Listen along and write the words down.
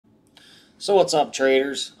So what's up,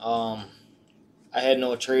 traders? I had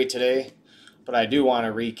no trade today, but I do want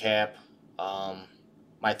to recap um,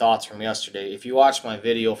 my thoughts from yesterday. If you watched my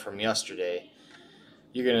video from yesterday,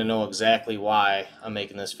 you're gonna know exactly why I'm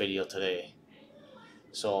making this video today.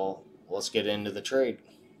 So let's get into the trade.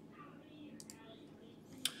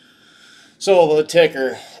 So the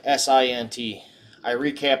ticker SINT. I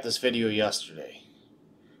recapped this video yesterday.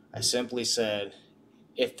 I simply said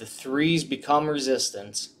if the threes become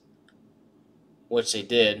resistance, which they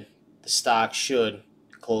did, the stock should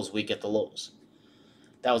close weak at the lows.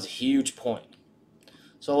 That was a huge point.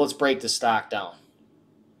 So let's break the stock down.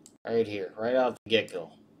 Right here, right out the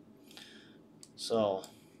get-go. So,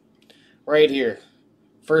 right here,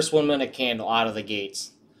 first 1 minute candle out of the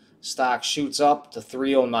gates. Stock shoots up to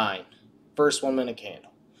 309. First 1 minute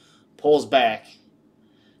candle. Pulls back.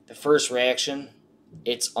 The first reaction,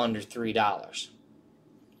 it's under $3.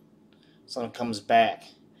 So it comes back.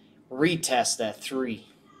 Retests that 3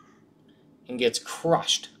 and gets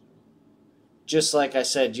crushed. Just like I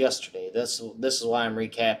said yesterday. This is why I'm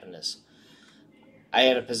recapping this. I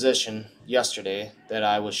had a position yesterday that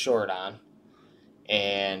I was short on,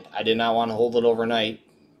 and I did not want to hold it overnight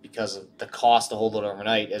because of the cost to hold it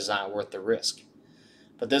overnight is not worth the risk.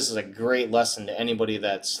 But this is a great lesson to anybody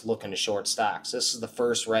that's looking to short stocks. This is the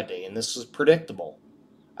first red day, and this was predictable.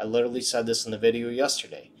 I literally said this in the video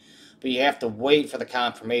yesterday. But you have to wait for the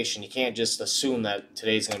confirmation. You can't just assume that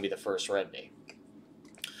today's going to be the first red day.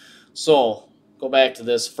 So, go back to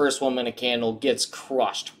this. First 1 minute candle gets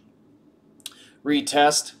crushed.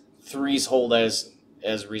 Retest, threes hold as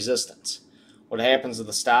resistance. What happens to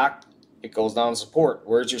the stock? It goes down to support.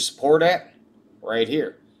 Where's your support at? Right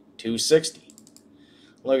here, 260.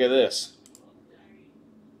 Look at this.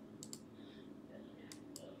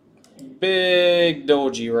 Big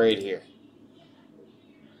doji right here.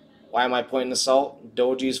 Why am I pointing this out?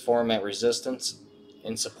 Dojis form at resistance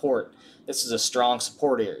and support. This is a strong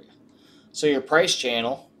support area. So your price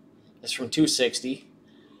channel is from 260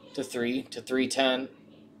 to 310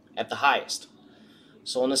 at the highest.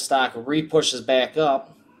 So when the stock re-pushes back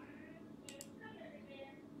up,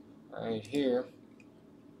 right here,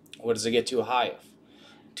 what does it get to a high of?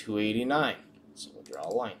 289. So we'll draw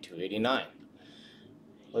a line, 289.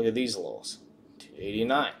 Look at these lows,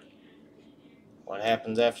 289. What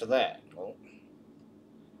happens after that? Oh.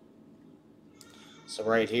 So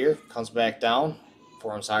right here, comes back down,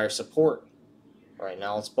 forms higher support. Right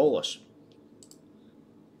now it's bullish.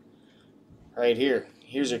 Right here,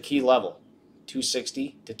 here's your key level,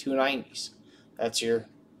 260 to 290s. That's your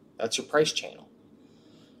price channel.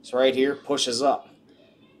 So right here pushes up.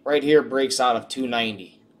 Right here breaks out of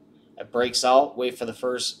 290. It breaks out, wait for the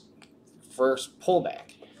first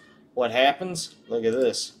pullback. What happens? Look at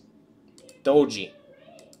this. Doji.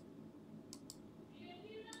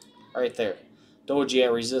 Right there. Doji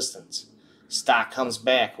at resistance. Stock comes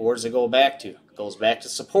back. Where does it go back to? It goes back to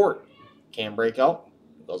support. Can't break out.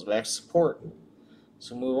 It goes back to support.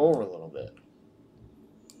 So move over a little bit.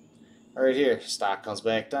 Right here. Stock comes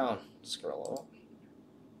back down. Scroll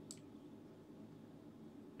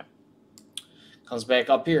up. Comes back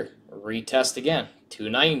up here. Retest again.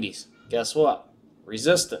 290s. Guess what?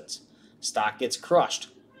 Resistance. Stock gets crushed.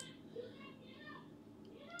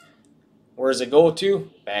 Where does it go to?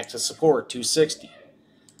 Back to support, 260.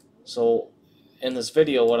 So in this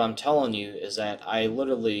video, what I'm telling you is that I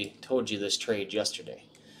literally told you this trade yesterday.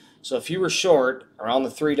 So if you were short around the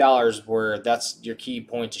 $3 where that's your key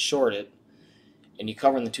point to short it, and you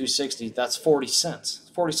cover in the 260, that's 40 cents.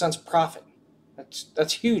 40 cents profit.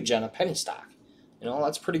 That's huge on a penny stock. You know,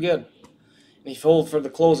 that's pretty good. And if you hold for the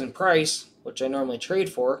closing price, which I normally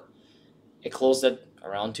trade for, it closed at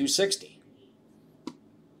around 260.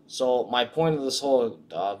 So my point of this whole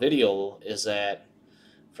video is that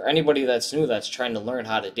for anybody that's new that's trying to learn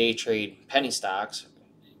how to day trade penny stocks,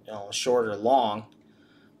 you know, short or long,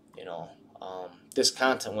 you know, this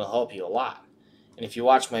content will help you a lot. And if you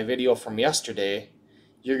watch my video from yesterday,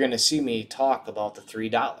 you're going to see me talk about the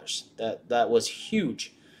 $3. That was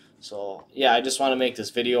huge. So yeah, I just want to make this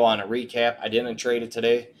video on a recap. I didn't trade it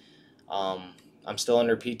today. I'm still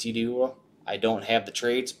under PTD rule. I don't have the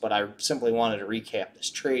trades, but I simply wanted to recap this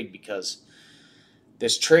trade because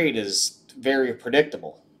this trade is very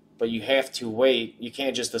predictable. But you have to wait. You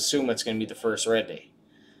can't just assume it's going to be the first red day.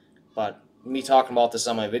 But me talking about this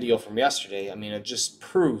on my video from yesterday, I mean, it just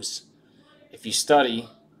proves if you study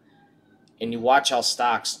and you watch how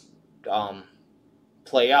stocks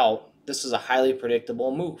play out, this is a highly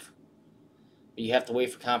predictable move. But you have to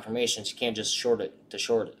wait for confirmations. You can't just short it to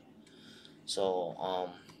short it. So,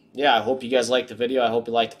 yeah, I hope you guys liked the video. I hope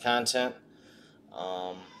you liked the content.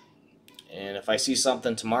 And if I see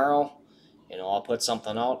something tomorrow, You know, I'll put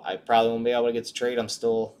something out. I probably won't be able to get the trade. I'm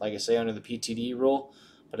still, like I say, under the PTD rule,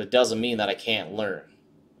 but it doesn't mean that I can't learn.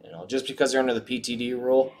 You know, just because you're under the PTD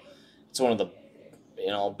rule, it's one of the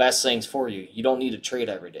best things for you. You don't need to trade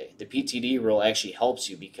every day. The PTD rule actually helps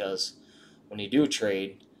you because when you do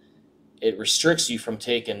trade, it restricts you from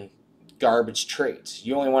taking garbage trades.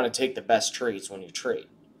 You only want to take the best trades when you trade.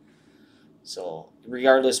 So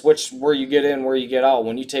regardless where you get in, where you get out,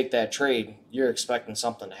 when you take that trade, you're expecting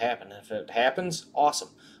something to happen. If it happens, awesome.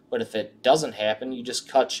 But if it doesn't happen, you just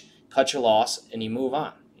cut your loss and you move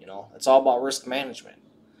on. You know, it's all about risk management.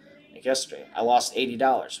 Like yesterday, I lost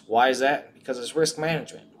 $80. Why is that? Because it's risk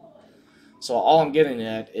management. So all I'm getting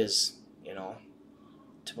at is,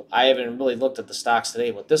 I haven't really looked at the stocks today,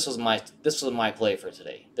 but this was my play for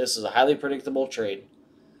today. This is a highly predictable trade,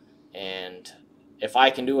 and if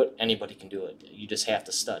I can do it, anybody can do it. You just have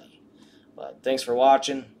to study. But thanks for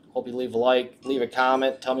watching. Hope you leave a like, leave a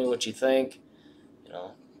comment, tell me what you think.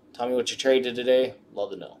 Tell me what you traded today.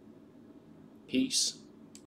 Love to know. Peace.